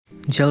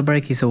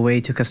Jailbreak is a way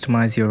to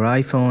customize your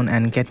iPhone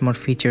and get more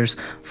features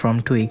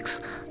from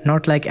tweaks.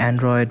 Not like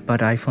Android,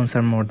 but iPhones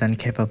are more than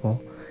capable.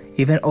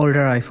 Even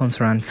older iPhones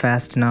run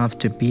fast enough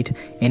to beat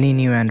any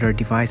new Android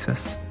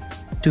devices.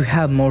 To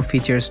have more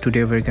features,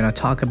 today we're gonna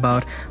talk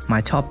about my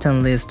top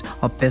 10 list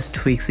of best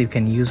tweaks you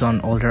can use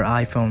on older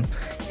iPhone.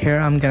 Here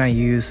I'm gonna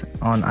use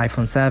on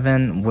iPhone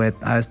 7 with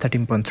iOS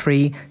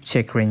 13.3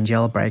 checkra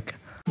jailbreak.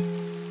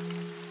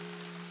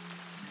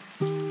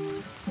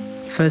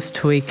 First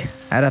tweak,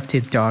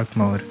 adaptive dark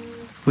mode.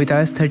 With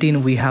iOS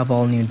 13 we have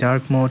all new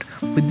dark mode.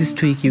 With this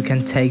tweak you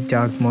can take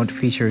dark mode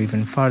feature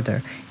even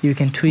further. You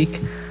can tweak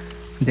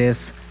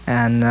this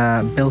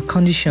and build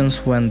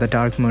conditions when the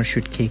dark mode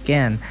should kick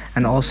in,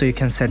 and also you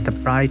can set the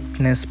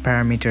brightness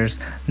parameters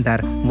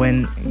that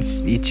when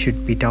it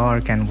should be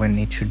dark and when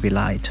it should be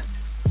light.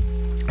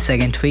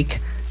 Second tweak,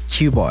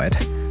 Cuboid.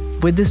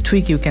 With this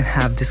tweak you can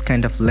have this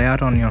kind of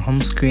layout on your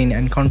home screen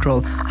and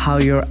control how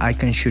your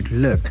icon should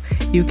look.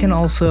 You can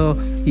also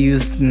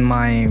use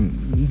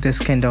this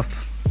kind of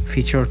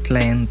featured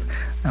length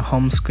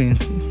home screen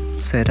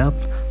setup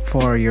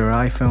for your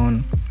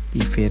iPhone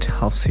if it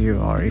helps you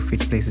or if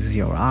it pleases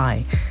your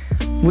eye.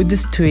 With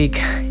this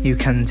tweak you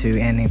can do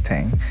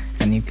anything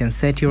and you can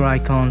set your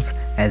icons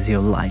as you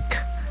like.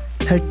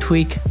 Third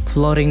tweak,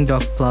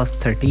 floatingdockplus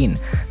 13.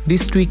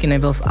 This tweak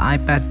enables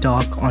iPad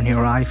dock on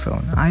your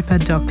iPhone.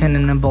 iPad dock can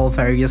enable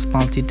various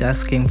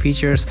multitasking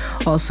features.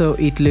 Also,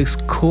 it looks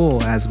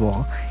cool as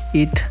well.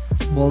 It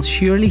will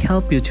surely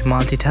help you to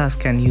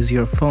multitask and use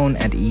your phone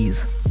at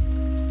ease.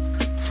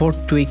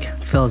 Fourth tweak,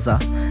 Filza.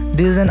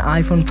 This is an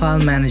iPhone file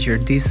manager.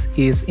 This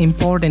is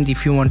important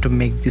if you want to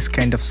make this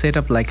kind of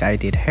setup like I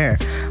did here.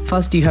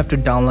 First you have to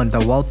download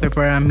the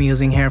wallpaper I'm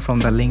using here from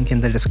the link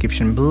in the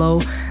description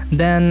below.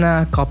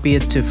 Then copy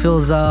it to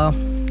Filza,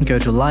 go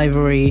to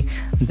library,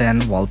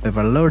 then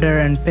wallpaper loader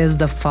and paste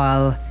the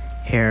file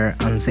here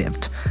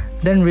unzipped.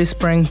 Then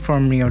respring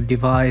from your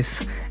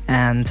device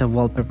and the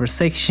wallpaper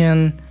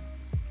section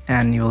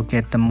and you'll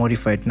get the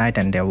modified night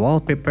and day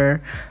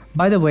wallpaper.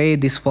 By the way,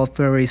 this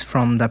wallpaper is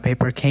from the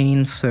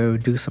Betterccxi, so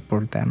do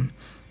support them.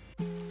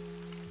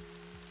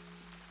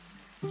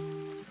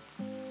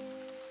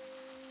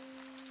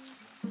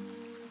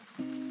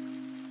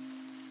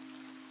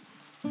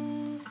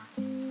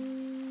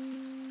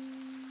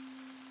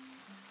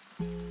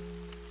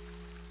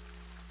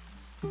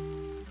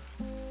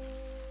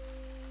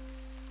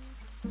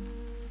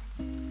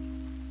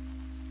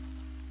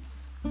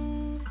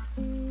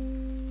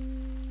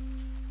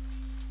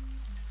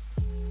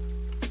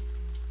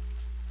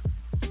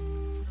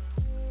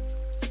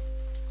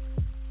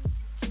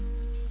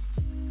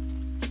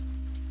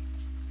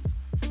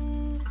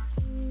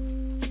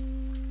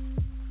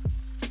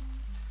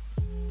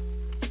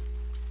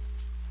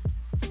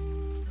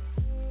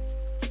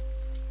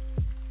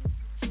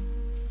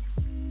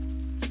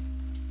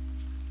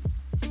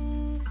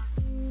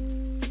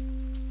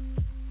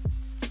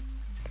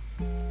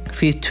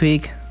 Fifth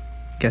tweak,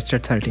 gesture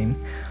 13.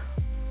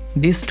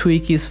 This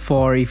tweak is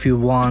for if you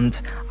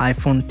want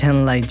iPhone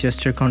 10 like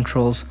gesture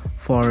controls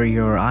for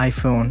your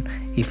iPhone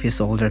if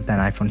it's older than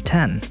iPhone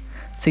 10.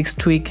 Sixth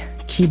tweak,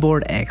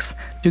 keyboardx.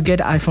 To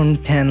get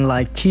iPhone 10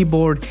 like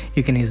keyboard,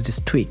 you can use this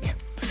tweak.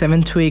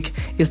 Seventh tweak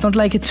is not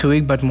like a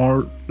tweak but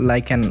more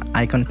like an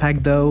icon pack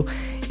though,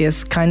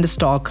 is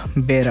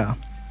KindaStock beta.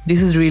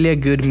 This is really a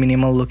good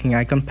minimal looking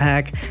icon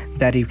pack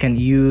that you can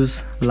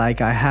use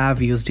like I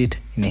have used it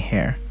in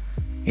here.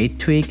 8th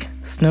tweak,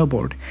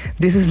 Snowboard.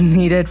 This is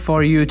needed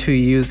for you to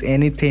use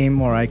any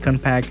theme or icon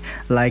pack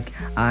like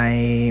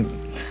I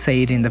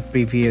said in the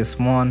previous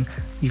one.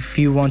 If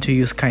you want to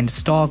use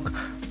KindaStock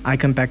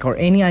icon pack or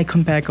any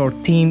icon pack or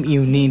theme,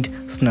 you need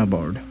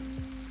Snowboard.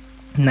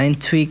 9th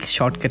tweak,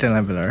 shortcut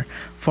enabler.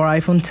 For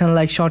iPhone 10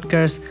 like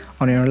shortcuts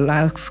on your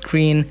lock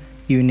screen,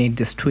 you need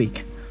this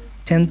tweak.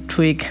 10th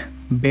tweak,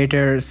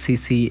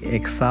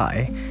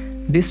 Betterccxi.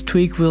 This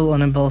tweak will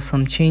enable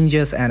some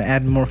changes and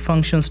add more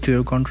functions to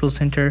your control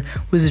center,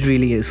 which is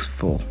really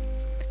useful.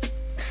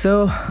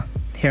 So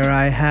here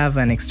I have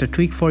an extra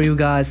tweak for you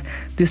guys.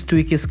 This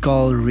tweak is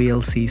called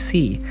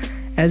RealCC.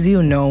 As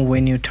you know,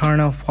 when you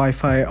turn off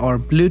Wi-Fi or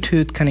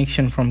Bluetooth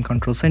connection from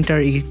control center,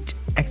 it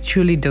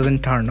actually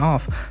doesn't turn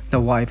off the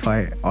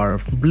Wi-Fi or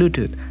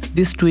Bluetooth.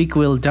 This tweak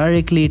will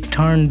directly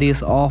turn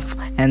this off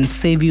and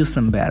save you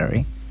some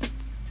battery.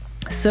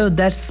 So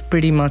that's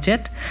pretty much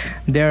it.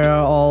 They're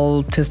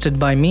all tested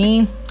by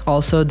me.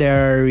 Also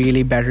they're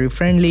really battery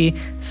friendly,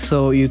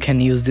 so you can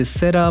use this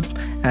setup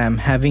I'm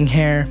having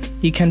here.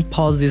 You can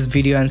pause this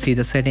video and see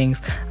the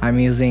settings I'm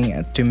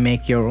using to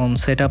make your own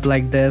setup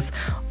like this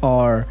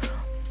or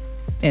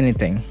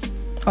anything.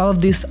 All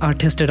of these are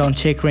tested on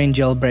checkra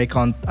jailbreak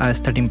on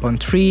iOS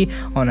 13.3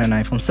 on an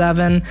iPhone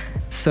 7.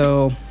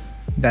 So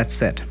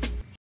that's it.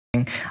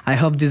 I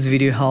hope this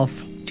video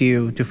helped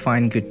you to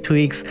find good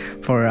tweaks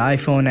for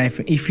iPhone.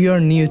 If you are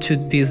new to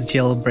this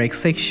jailbreak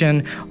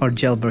section or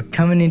jailbreak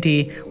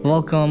community,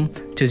 welcome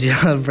to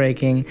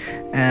jailbreaking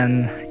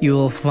and you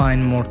will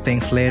find more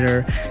things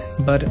later.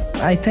 but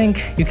I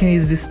think you can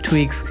use these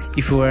tweaks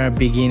if you are a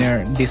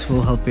beginner. This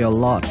will help you a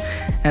lot.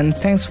 And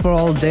thanks for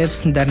all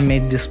devs that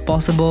made this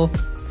possible.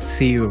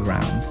 See you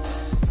around.